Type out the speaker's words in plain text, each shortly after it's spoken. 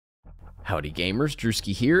Howdy gamers,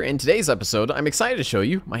 Drewski here. In today's episode, I'm excited to show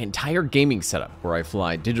you my entire gaming setup, where I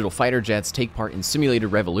fly digital fighter jets, take part in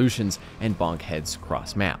simulated revolutions, and bonk heads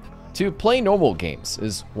cross-map. To play normal games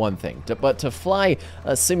is one thing, but to fly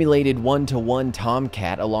a simulated one-to-one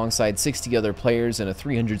Tomcat alongside 60 other players in a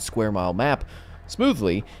 300 square mile map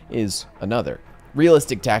smoothly is another.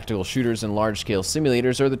 Realistic tactical shooters and large-scale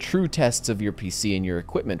simulators are the true tests of your PC and your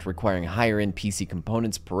equipment, requiring higher-end PC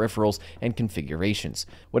components, peripherals, and configurations.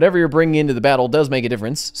 Whatever you're bringing into the battle does make a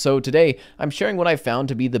difference, so today I'm sharing what I've found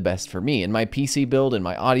to be the best for me in my PC build and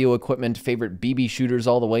my audio equipment, favorite BB shooters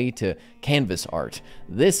all the way to canvas art.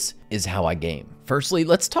 This is how I game. Firstly,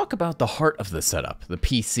 let's talk about the heart of the setup, the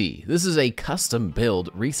PC. This is a custom build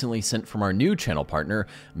recently sent from our new channel partner,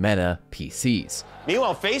 Meta PCs.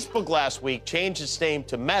 Meanwhile, Facebook last week changed its name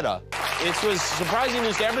to Meta. It was surprising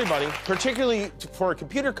news to everybody, particularly for a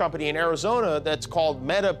computer company in Arizona that's called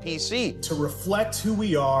Meta PC. To reflect who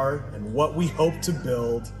we are and what we hope to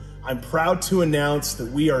build, I'm proud to announce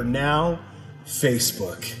that we are now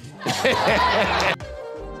Facebook.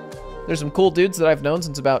 There's some cool dudes that I've known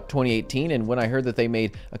since about 2018, and when I heard that they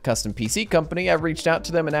made a custom PC company, I reached out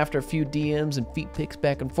to them, and after a few DMs and feet pics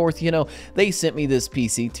back and forth, you know, they sent me this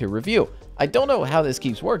PC to review. I don't know how this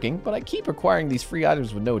keeps working, but I keep acquiring these free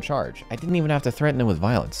items with no charge. I didn't even have to threaten them with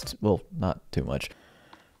violence. Well, not too much.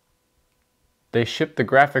 They ship the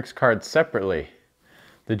graphics card separately.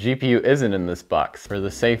 The GPU isn't in this box. For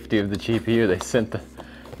the safety of the GPU, they sent the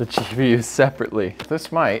GPU separately.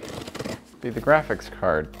 This might be the graphics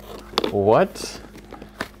card. What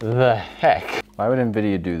the heck? Why would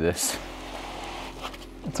NVIDIA do this?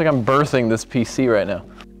 It's like I'm birthing this PC right now.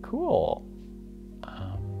 Cool.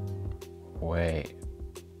 Wait.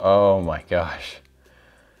 Oh my gosh.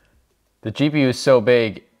 The GPU is so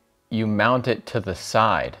big, you mount it to the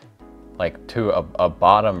side, like to a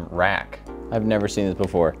bottom rack. I've never seen this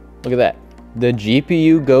before. Look at that. The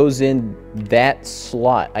GPU goes in that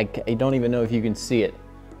slot. I don't even know if you can see it.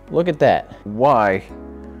 Look at that. Why?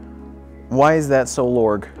 Why is that so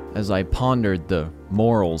lorg? As I pondered the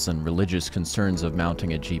morals and religious concerns of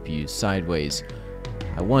mounting a GPU sideways,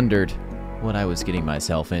 I wondered what I was getting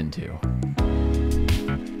myself into.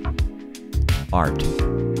 Art.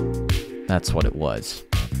 That's what it was.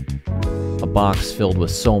 A box filled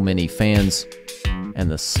with so many fans and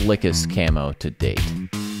the slickest camo to date.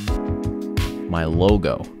 My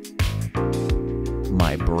logo.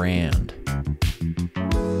 My brand.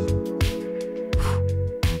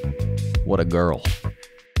 What a girl.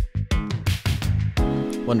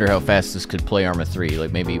 Wonder how fast this could play Arma 3.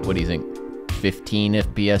 Like maybe, what do you think? 15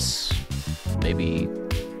 FPS? Maybe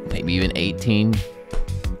even 18?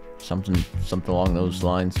 Something along those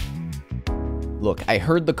lines. Look, I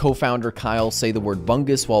heard the co-founder Kyle say the word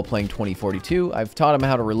bungus while playing 2042. I've taught him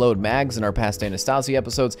how to reload mags in our past Anastasia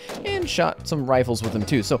episodes and shot some rifles with him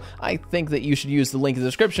too. So I think that you should use the link in the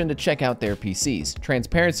description to check out their PCs.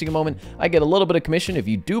 Transparency moment, I get a little bit of commission if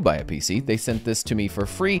you do buy a PC. They sent this to me for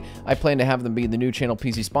free. I plan to have them be the new channel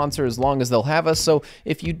PC sponsor as long as they'll have us. So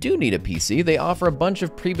if you do need a PC, they offer a bunch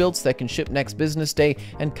of pre-builds that can ship next business day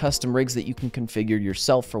and custom rigs that you can configure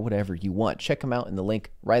yourself for whatever you want. Check them out in the link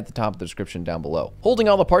right at the top of the description down below. Holding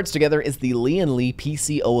all the parts together is the Lee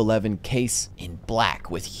PC011 case in black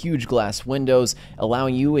with huge glass windows,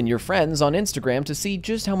 allowing you and your friends on Instagram to see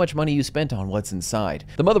just how much money you spent on what's inside.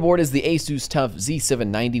 The motherboard is the Asus TUF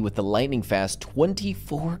Z790 with the lightning fast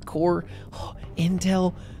 24-core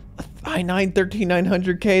Intel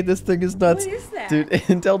i9-13900K. This thing is nuts. What is that? Dude,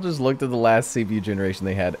 Intel just looked at the last CPU generation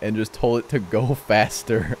they had and just told it to go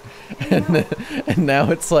faster. And now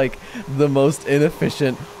it's like the most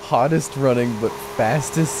inefficient, hottest running, but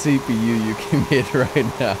fastest CPU you can get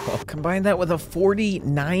right now. Combine that with a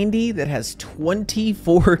 4090 that has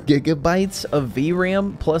 24 gigabytes of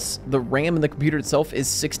VRAM, plus the RAM in the computer itself is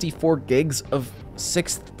 64 gigs of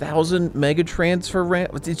 6,000 mega transfer RAM.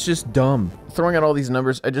 It's just dumb. Throwing out all these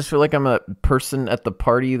numbers, I just feel like I'm a person at the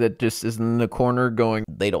party that just is in the corner going,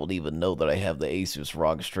 they don't even know that I have the Asus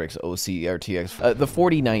ROG Strix OC RTX. The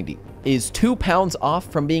 4090 is 2 pounds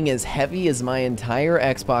off from being as heavy as my entire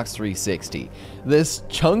Xbox 360. This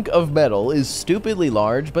chunk of metal is stupidly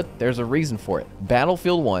large, but there's a reason for it.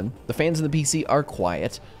 Battlefield 1, the fans in the PC are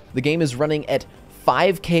quiet. The game is running at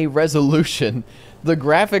 5K resolution. The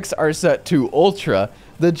graphics are set to ultra.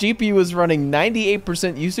 The GPU is running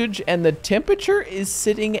 98% usage, and the temperature is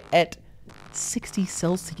sitting at 60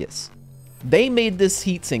 Celsius. They made this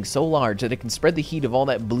heatsink so large that it can spread the heat of all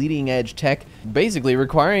that bleeding edge tech, basically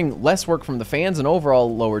requiring less work from the fans and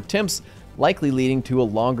overall lower temps, likely leading to a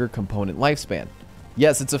longer component lifespan.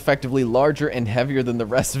 Yes, it's effectively larger and heavier than the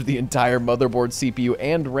rest of the entire motherboard, CPU,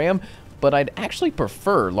 and RAM, but I'd actually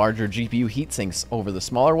prefer larger GPU heatsinks over the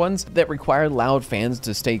smaller ones that require loud fans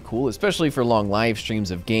to stay cool, especially for long live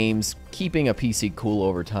streams of games. Keeping a PC cool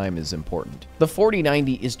over time is important. The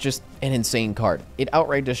 4090 is just an insane card. It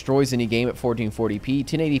outright destroys any game at 1440p.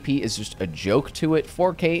 1080p is just a joke to it.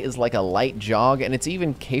 4K is like a light jog, and it's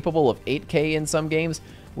even capable of 8K in some games,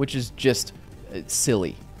 which is just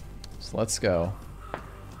silly. So let's go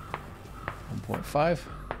 1.5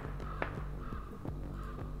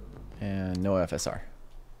 and no FSR.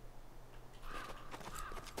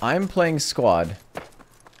 I'm playing Squad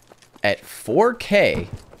at 4K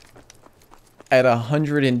at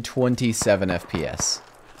 127 FPS.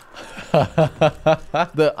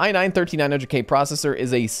 The i9-13900K processor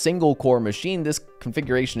is a single core machine. This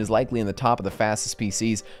configuration is likely in the top of the fastest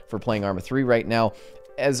PCs for playing Arma 3 right now,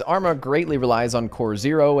 as Arma greatly relies on Core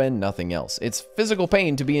 0 and nothing else. It's physical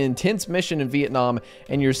pain to be an intense mission in Vietnam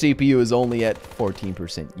and your CPU is only at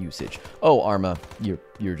 14% usage. Oh, Arma, you're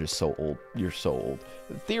just so old. You're so old.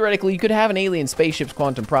 Theoretically, you could have an alien spaceship's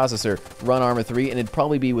quantum processor run Arma 3 and it'd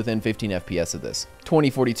probably be within 15 FPS of this.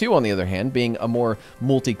 2042, on the other hand, being a more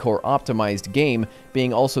multi-core optimized game,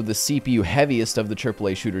 being also the CPU heaviest of the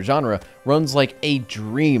AAA shooter genre, runs like a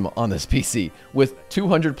dream on this PC, with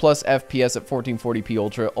 200 plus FPS at 1440p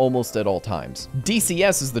Ultra almost at all times.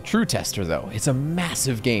 DCS is the true tester though. It's a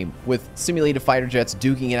massive game, with simulated fighter jets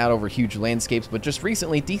duking it out over huge landscapes, but just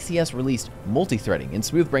recently DCS released multi-threading. In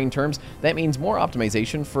smooth brain terms, that means more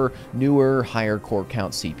optimization for newer, higher core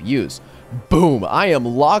count CPUs. Boom! I am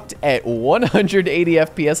locked at 180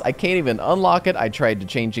 FPS. I can't even unlock it. I tried to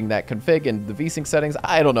changing that config and the VSync settings.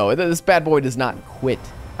 I don't know. This bad boy does not quit.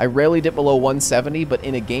 I rarely dip below 170, but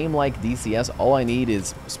in a game like DCS, all I need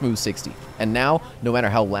is smooth 60. And now, no matter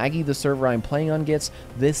how laggy the server I'm playing on gets,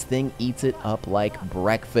 this thing eats it up like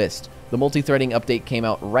breakfast. The multi-threading update came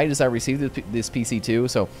out right as I received this PC too,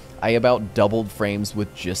 so I about doubled frames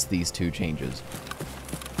with just these two changes.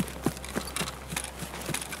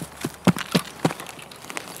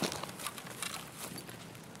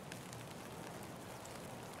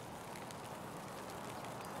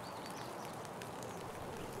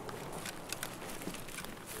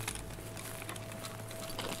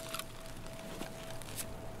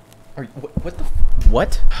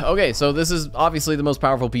 What? Okay, so this is obviously the most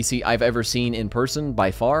powerful PC I've ever seen in person by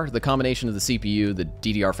far. The combination of the CPU, the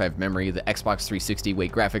DDR5 memory, the Xbox 360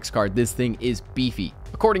 weight graphics card, this thing is beefy.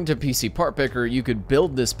 According to PC Part Picker, you could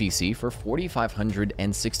build this PC for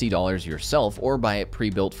 $4,560 yourself or buy it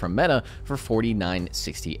pre-built from Meta for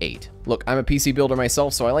 $49.68. Look, I'm a PC builder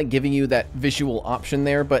myself, so I like giving you that visual option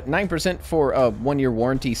there, but 9% for a 1-year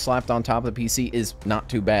warranty slapped on top of the PC is not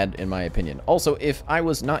too bad in my opinion. Also, if I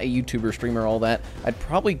was not a YouTuber, streamer, all that, I'd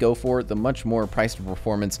probably go for the much more price to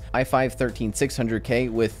performance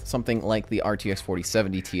i5-13600K with something like the RTX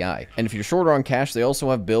 4070 Ti. And if you're shorter on cash, they also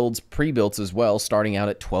have builds, pre-built as well, starting out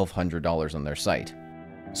at $1,200 on their site.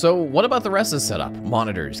 So what about the rest of the setup?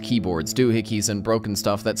 Monitors, keyboards, doohickeys, and broken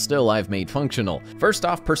stuff that still I've made functional. First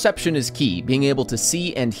off, perception is key. Being able to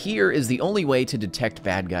see and hear is the only way to detect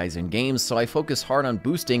bad guys in games, so I focus hard on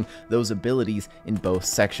boosting those abilities in both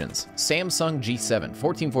sections. Samsung G7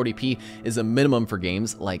 1440p is a minimum for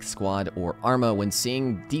games like Squad or Arma when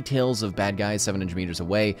seeing details of bad guys 700 meters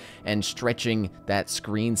away, and stretching that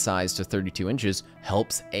screen size to 32 inches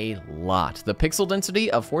helps a lot. The pixel density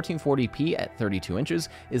of 1440p at 32 inches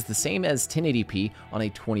is the same as 1080p on a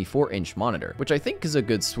 24-inch monitor, which I think is a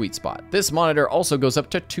good sweet spot. This monitor also goes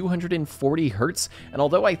up to 240 Hz, and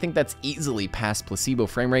although I think that's easily past placebo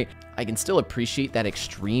frame rate, I can still appreciate that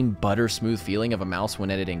extreme butter smooth feeling of a mouse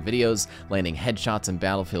when editing videos, landing headshots in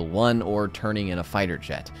Battlefield 1, or turning in a fighter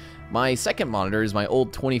jet. My second monitor is my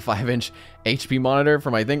old 25-inch HP monitor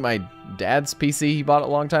from, I think, my dad's PC he bought a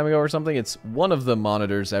long time ago or something. It's one of the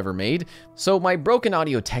monitors ever made. So my broken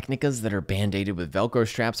Audio-Technicas that are band-aided with Velcro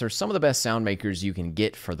straps are some of the best sound makers you can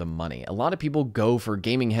get for the money. A lot of people go for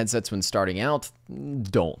gaming headsets when starting out.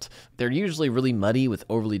 Don't. They're usually really muddy with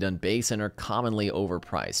overly done bass and are commonly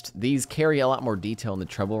overpriced. These carry a lot more detail in the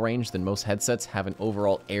treble range than most headsets, have an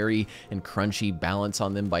overall airy and crunchy balance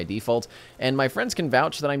on them by default, and my friends can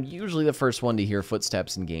vouch that I'm usually the first one to hear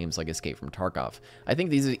footsteps in games like Escape from Tarkov. I think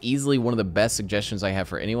these are easily one of the best suggestions I have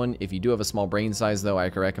for anyone. If you do have a small brain size though, I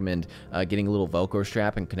could recommend getting a little Velcro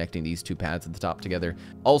strap and connecting these two pads at the top together.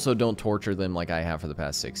 Also, don't torture them like I have for the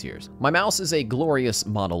past 6 years. My mouse is a glorious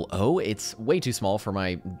Model O. It's way too small for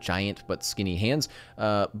my giant but skinny hands,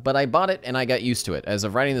 but I bought it and I got used to it. As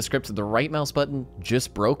of writing this script, the right mouse button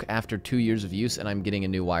just broke after 2 years of use, and I'm getting a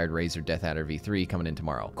new wired Razer Death Adder V3 coming in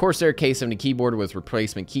tomorrow. Corsair K70 keyboard with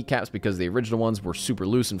replacement keycaps because the original ones were super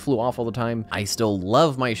loose and flew off all the time. I still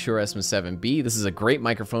love my Shure SM7B. This is a great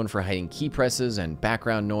microphone for hiding key presses and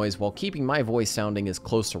background noise while keeping my voice sounding as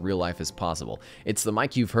close to real life as possible. It's the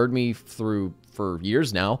mic you've heard me through for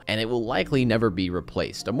years now, and it will likely never be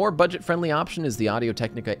replaced. A more budget-friendly option is the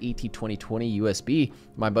Audio-Technica ET2020 USB.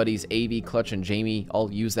 My buddies AV, Clutch, and Jamie all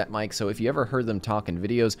use that mic, so if you ever heard them talk in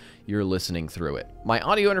videos, you're listening through it. My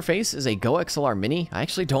audio interface is a Go XLR Mini. I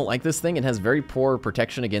actually don't like this thing. It has very poor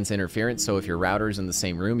protection against interference, so if your router's in the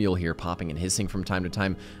same room, you'll hear popping and hissing from time to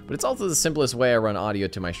time, but it's also the simplest way I run audio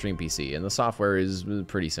to my stream PC, and the software is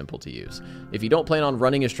pretty simple to use. If you don't plan on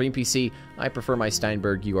running a stream PC, I prefer my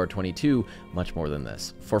Steinberg UR22 much more than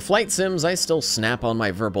this. For flight sims, I still snap on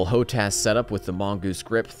my verbal HOTAS setup with the Mongoose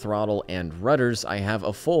grip, throttle, and rudders. I have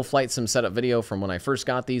a full flight sim setup video from when I first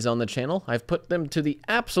got these on the channel. I've put them to the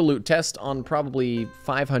absolute test on probably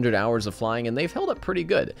 500 hours of flying, and they've held up pretty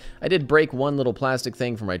good. I did break one little plastic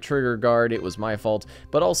thing for my trigger guard. It was my fault,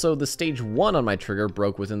 but also the stage 1 on my trigger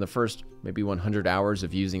broke within the first maybe 100 hours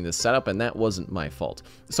of using this setup, and that wasn't my fault.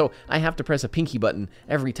 So I have to press a pinky button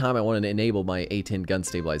every time I want to enable my A10 gun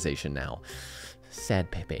stabilization now.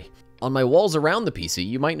 Sad Pepe. On my walls around the PC,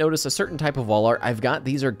 you might notice a certain type of wall art I've got.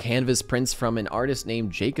 These are canvas prints from an artist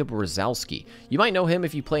named Jacob Rosowski. You might know him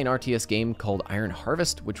if you play an RTS game called Iron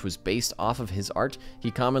Harvest, which was based off of his art.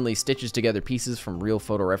 He commonly stitches together pieces from real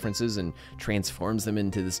photo references and transforms them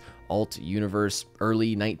into this alt-universe,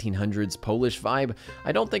 early 1900s Polish vibe.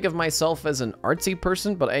 I don't think of myself as an artsy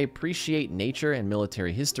person, but I appreciate nature and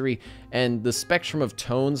military history, and the spectrum of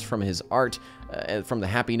tones from his art, from the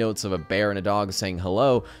happy notes of a bear and a dog saying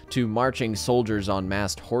hello, to marching soldiers on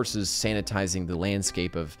masked horses sanitizing the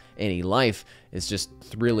landscape of any life, is just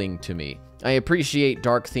thrilling to me. I appreciate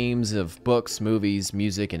dark themes of books, movies,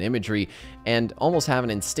 music, and imagery, and almost have an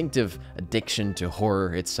instinctive addiction to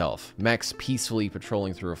horror itself. Mechs peacefully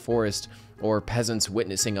patrolling through a forest, or peasants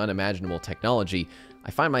witnessing unimaginable technology. I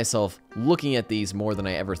find myself looking at these more than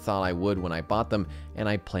I ever thought I would when I bought them, and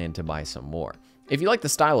I plan to buy some more. If you like the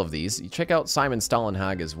style of these, check out Simon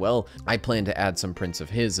Stollenhag as well. I plan to add some prints of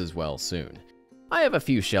his as well soon. I have a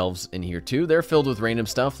few shelves in here too. They're filled with random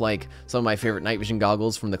stuff like some of my favorite night vision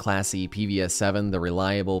goggles from the classy PVS-7, the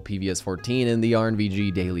reliable PVS-14, and the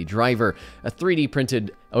RNVG Daily Driver, a 3D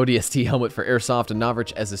printed ODST helmet for Airsoft, a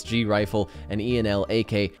Novrich SSG rifle, an ENL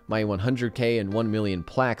AK, my 100K and 1 million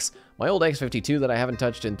plaques, my old X52 that I haven't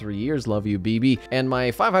touched in 3 years, love you BB, and my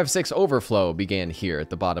 5.56 overflow began here at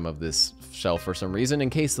the bottom of this shelf for some reason, in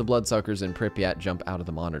case the bloodsuckers in Pripyat jump out of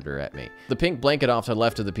the monitor at me. The pink blanket off to the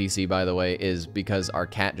left of the PC, by the way, is because our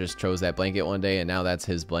cat just chose that blanket one day, and now that's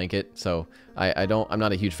his blanket, so I'm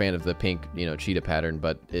not a huge fan of the pink, cheetah pattern,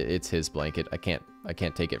 but it's his blanket. I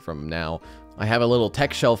can't take it from him now. I have a little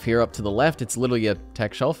tech shelf here up to the left. It's literally a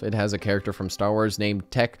tech shelf. It has a character from Star Wars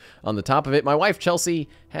named Tech on the top of it. My wife, Chelsea,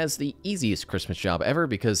 has the easiest Christmas job ever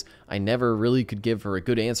because I never really could give her a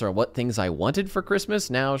good answer on what things I wanted for Christmas.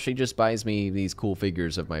 Now she just buys me these cool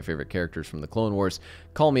figures of my favorite characters from the Clone Wars.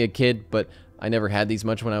 Call me a kid, but I never had these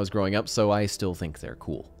much when I was growing up, so I still think they're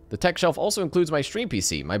cool. The tech shelf also includes my stream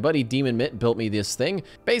PC. My buddy Demon Mitt built me this thing.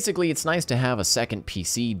 Basically, it's nice to have a second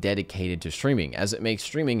PC dedicated to streaming, as it makes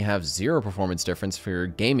streaming have zero performance difference for your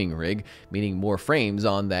gaming rig, meaning more frames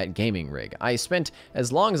on that gaming rig. I spent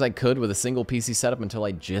as long as I could with a single PC setup until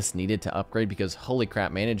I just needed to upgrade because holy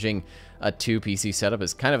crap, managing a 2 PC setup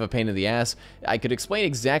is kind of a pain in the ass. I could explain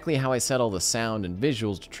exactly how I set all the sound and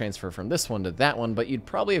visuals to transfer from this one to that one, but you'd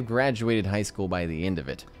probably have graduated high school by the end of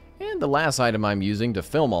it. And the last item I'm using to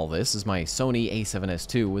film all this is my Sony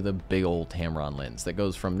a7S II with a big old Tamron lens that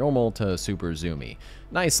goes from normal to super zoomy.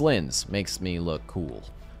 Nice lens, makes me look cool.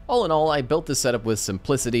 All in all, I built this setup with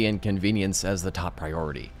simplicity and convenience as the top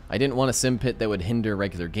priority. I didn't want a sim pit that would hinder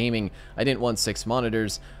regular gaming, I didn't want 6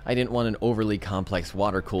 monitors, I didn't want an overly complex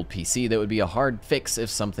water-cooled PC that would be a hard fix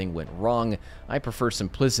if something went wrong. I prefer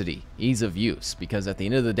simplicity, ease of use, because at the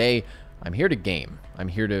end of the day, I'm here to game, I'm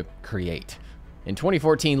here to create. In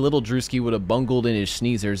 2014, little Drewski would have bungled in his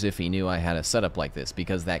sneezers if he knew I had a setup like this,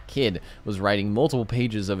 because that kid was writing multiple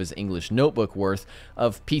pages of his English notebook worth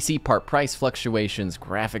of PC part price fluctuations,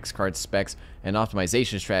 graphics card specs, and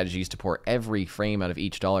optimization strategies to pour every frame out of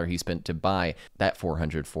each dollar he spent to buy that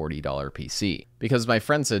 $440 PC. Because my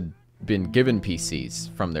friends had been given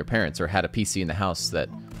PCs from their parents or had a PC in the house that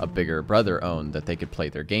a bigger brother owned that they could play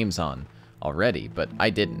their games on already, but I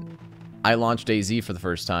didn't. I launched AZ for the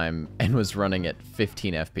first time and was running at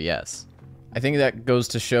 15 FPS. I think that goes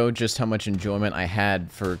to show just how much enjoyment I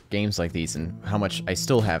had for games like these and how much I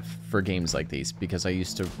still have for games like these, because I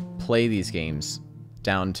used to play these games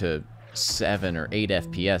down to 7 or 8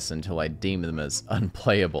 FPS until I deemed them as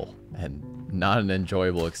unplayable and not an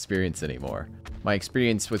enjoyable experience anymore. My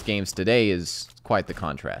experience with games today is quite the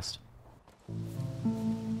contrast.